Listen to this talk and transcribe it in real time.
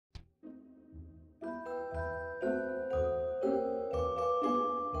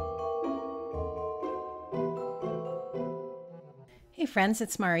Hey friends,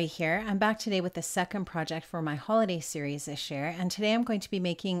 it's Mari here. I'm back today with the second project for my holiday series this year, and today I'm going to be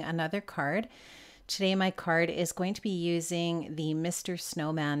making another card. Today my card is going to be using the Mr.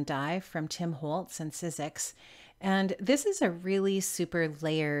 Snowman die from Tim Holtz and Sizzix. And this is a really super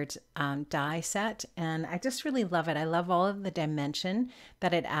layered die set, and I just really love it. I love all of the dimension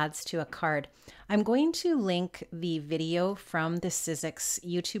that it adds to a card. I'm going to link the video from the Sizzix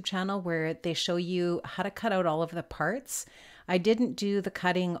YouTube channel where they show you how to cut out all of the parts. I didn't do the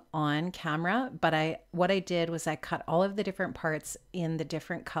cutting on camera, but what I did was I cut all of the different parts in the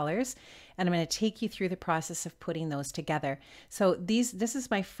different colors, and I'm going to take you through the process of putting those together. So this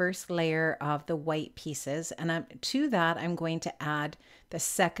is my first layer of the white pieces, and to that I'm going to add the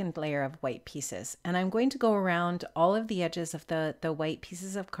second layer of white pieces, and I'm going to go around all of the edges of the white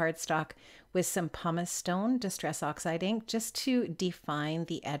pieces of cardstock with some pumice stone distress oxide ink just to define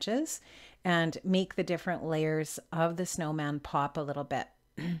the edges and make the different layers of the snowman pop a little bit.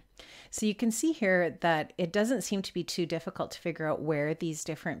 So you can see here that it doesn't seem to be too difficult to figure out where these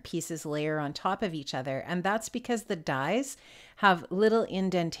different pieces layer on top of each other. And that's because the dies have little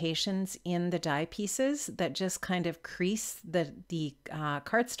indentations in the die pieces that just kind of crease the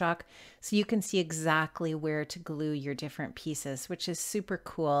cardstock, so you can see exactly where to glue your different pieces, which is super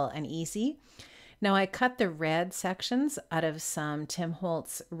cool and easy. Now I cut the red sections out of some Tim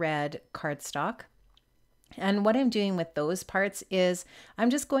Holtz red cardstock. And what I'm doing with those parts is I'm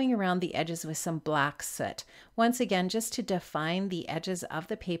just going around the edges with some black soot. Once again, just to define the edges of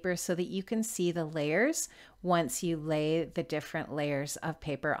the paper so that you can see the layers once you lay the different layers of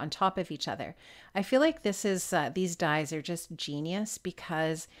paper on top of each other. I feel like these dies are just genius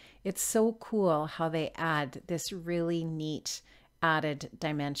because it's so cool how they add this really neat added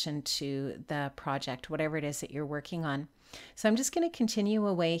dimension to the project, whatever it is that you're working on. So I'm just going to continue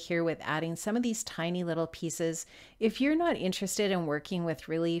away here with adding some of these tiny little pieces. If you're not interested in working with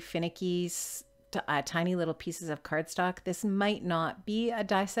really finicky, tiny little pieces of cardstock, this might not be a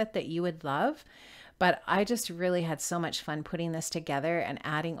die set that you would love, but I just really had so much fun putting this together and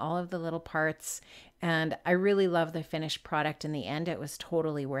adding all of the little parts, and I really love the finished product in the end. It was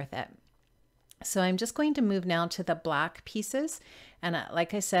totally worth it. So I'm just going to move now to the black pieces. And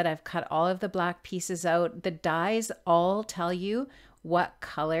like I said, I've cut all of the black pieces out. The dies all tell you what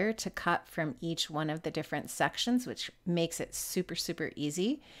color to cut from each one of the different sections, which makes it super, super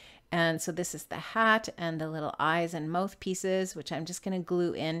easy. And so this is the hat and the little eyes and mouth pieces, which I'm just going to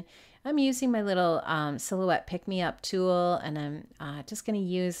glue in. I'm using my little silhouette pick-me-up tool, and I'm just going to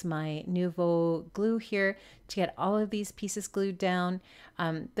use my Nuvo glue here to get all of these pieces glued down.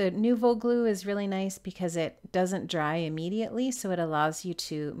 The Nuvo glue is really nice because it doesn't dry immediately, so it allows you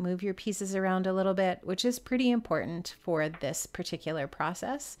to move your pieces around a little bit, which is pretty important for this particular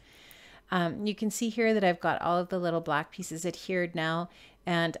process. You can see here that I've got all of the little black pieces adhered now,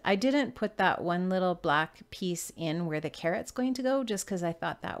 and I didn't put that one little black piece in where the carrot's going to go just because I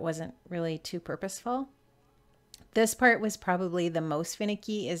thought that wasn't really too purposeful. This part was probably the most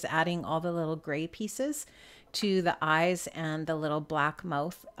finicky, is adding all the little gray pieces to the eyes and the little black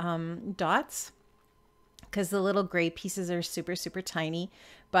mouth dots, because the little gray pieces are super, super tiny,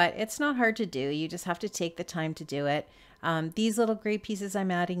 but it's not hard to do. You just have to take the time to do it. These little gray pieces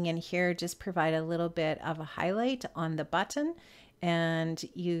I'm adding in here just provide a little bit of a highlight on the button, and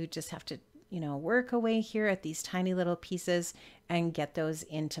you just have to, work away here at these tiny little pieces and get those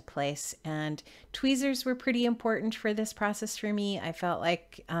into place. And tweezers were pretty important for this process for me. I felt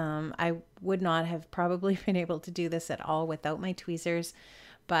like I would not have probably been able to do this at all without my tweezers.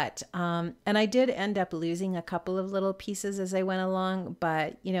 But, and I did end up losing a couple of little pieces as I went along,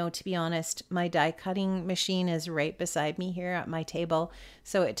 but, to be honest, my die cutting machine is right beside me here at my table.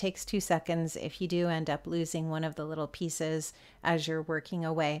 So it takes 2 seconds if you do end up losing one of the little pieces as you're working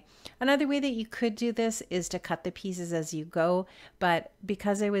away. Another way that you could do this is to cut the pieces as you go, but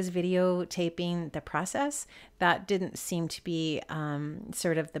because I was videotaping the process, that didn't seem to be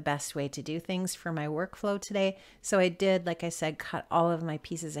sort of the best way to do things for my workflow today. So I did, like I said, cut all of my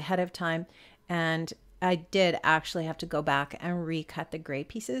pieces ahead of time, and I did actually have to go back and recut the gray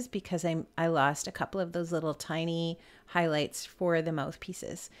pieces because I lost a couple of those little tiny highlights for the mouth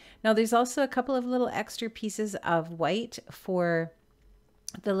pieces. Now there's also a couple of little extra pieces of white for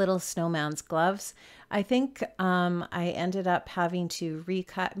the little snowman's gloves. I think I ended up having to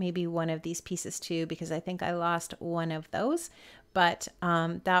recut maybe one of these pieces too, because I think I lost one of those, but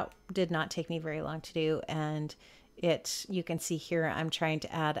that did not take me very long to do, and you can see here I'm trying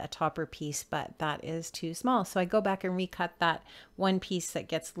to add a topper piece, but that is too small. So I go back and recut that one piece that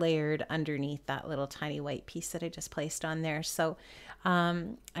gets layered underneath that little tiny white piece that I just placed on there. So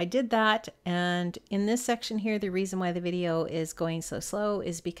I did that. And in this section here, the reason why the video is going so slow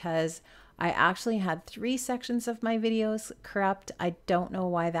is because I actually had 3 sections of my videos corrupt. I don't know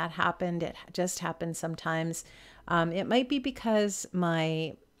why that happened. It just happens sometimes. It might be because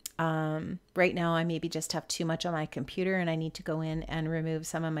my right now I maybe just have too much on my computer and I need to go in and remove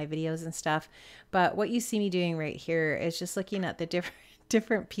some of my videos and stuff. But what you see me doing right here is just looking at the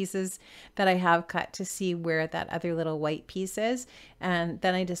different pieces that I have cut to see where that other little white piece is. And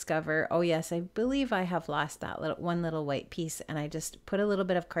then I discover, oh yes, I believe I have lost that one little white piece. And I just put a little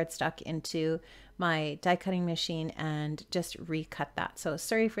bit of cardstock into my die cutting machine and just recut that. So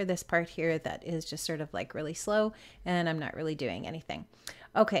sorry for this part here that is just sort of like really slow and I'm not really doing anything.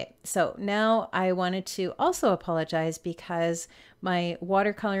 Okay, so now I wanted to also apologize because my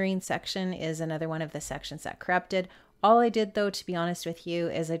watercoloring section is another one of the sections that corrupted. All I did though, to be honest with you,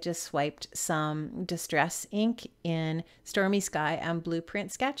 is I just swiped some distress ink in Stormy Sky and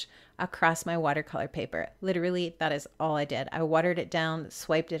Blueprint Sketch across my watercolor paper. Literally, that is all I did. I watered it down,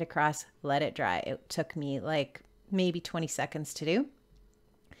 swiped it across, let it dry. It took me like maybe 20 seconds to do.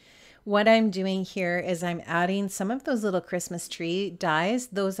 What I'm doing here is I'm adding some of those little Christmas tree dies.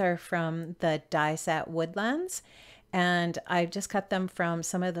 Those are from the die set Woodlands. And I've just cut them from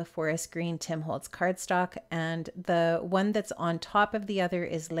some of the forest green Tim Holtz cardstock. And the one that's on top of the other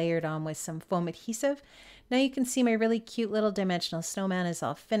is layered on with some foam adhesive. Now you can see my really cute little dimensional snowman is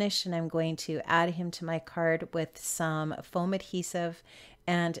all finished, and I'm going to add him to my card with some foam adhesive.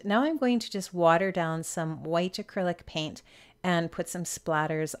 And now I'm going to just water down some white acrylic paint and put some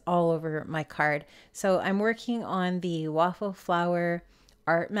splatters all over my card. So I'm working on the Waffle flower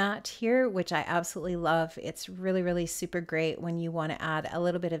art mat here, which I absolutely love. It's really, really super great when you want to add a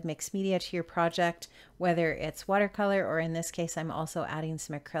little bit of mixed media to your project, whether it's watercolor or in this case, I'm also adding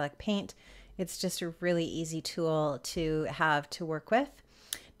some acrylic paint. It's just a really easy tool to have to work with.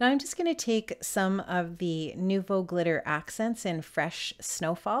 Now I'm just going to take some of the Nuvo glitter accents in Fresh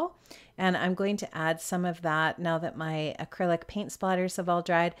Snowfall, and I'm going to add some of that now that my acrylic paint splatters have all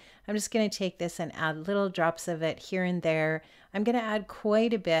dried. I'm just going to take this and add little drops of it here and there. I'm going to add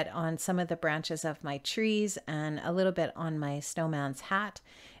quite a bit on some of the branches of my trees and a little bit on my snowman's hat,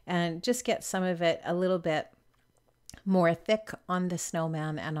 and just get some of it a little bit more thick on the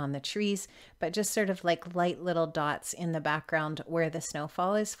snowman and on the trees, but just sort of like light little dots in the background where the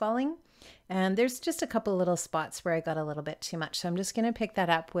snowfall is falling. And there's just a couple little spots where I got a little bit too much. So I'm just going to pick that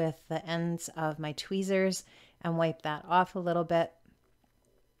up with the ends of my tweezers and wipe that off a little bit.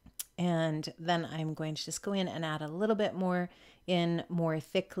 And then I'm going to just go in and add a little bit more in more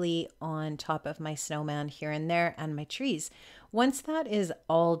thickly on top of my snowman here and there and my trees. Once that is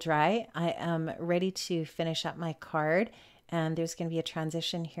all dry, I am ready to finish up my card, and there's going to be a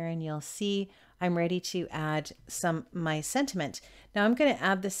transition here and you'll see I'm ready to add my sentiment. Now I'm going to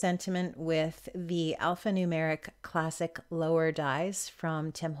add the sentiment with the Alphanumeric Classic lower dies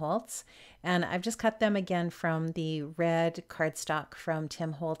from Tim Holtz, and I've just cut them again from the red cardstock from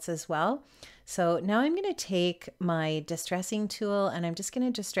Tim Holtz as well. So now I'm going to take my distressing tool and I'm just going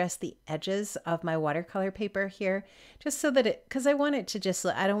to distress the edges of my watercolor paper here, just so that because I want it to just,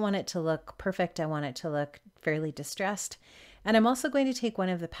 I don't want it to look perfect. I want it to look fairly distressed. And I'm also going to take one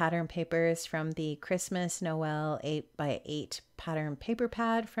of the pattern papers from the Christmas Noel 8x8 pattern paper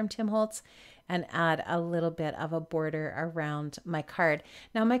pad from Tim Holtz and add a little bit of a border around my card.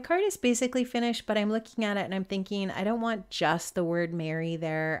 Now my card is basically finished, but I'm looking at it and I'm thinking, I don't want just the word Merry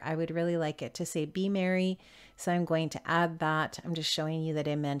there. I would really like it to say Be Merry. So I'm going to add that. I'm just showing you the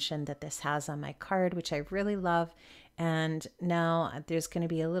dimension that this has on my card, which I really love. And now there's going to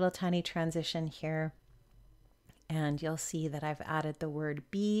be a little tiny transition here. And you'll see that I've added the word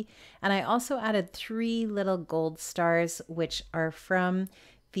be. And I also added 3 little gold stars, which are from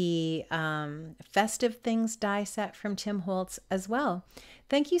the Festive Things die set from Tim Holtz as well.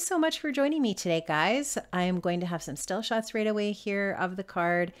 Thank you so much for joining me today, guys. I am going to have some still shots right away here of the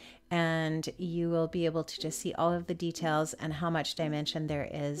card, and you will be able to just see all of the details and how much dimension there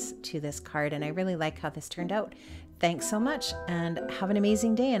is to this card. And I really like how this turned out. Thanks so much and have an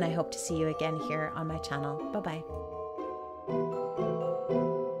amazing day, and I hope to see you again here on my channel. Bye-bye.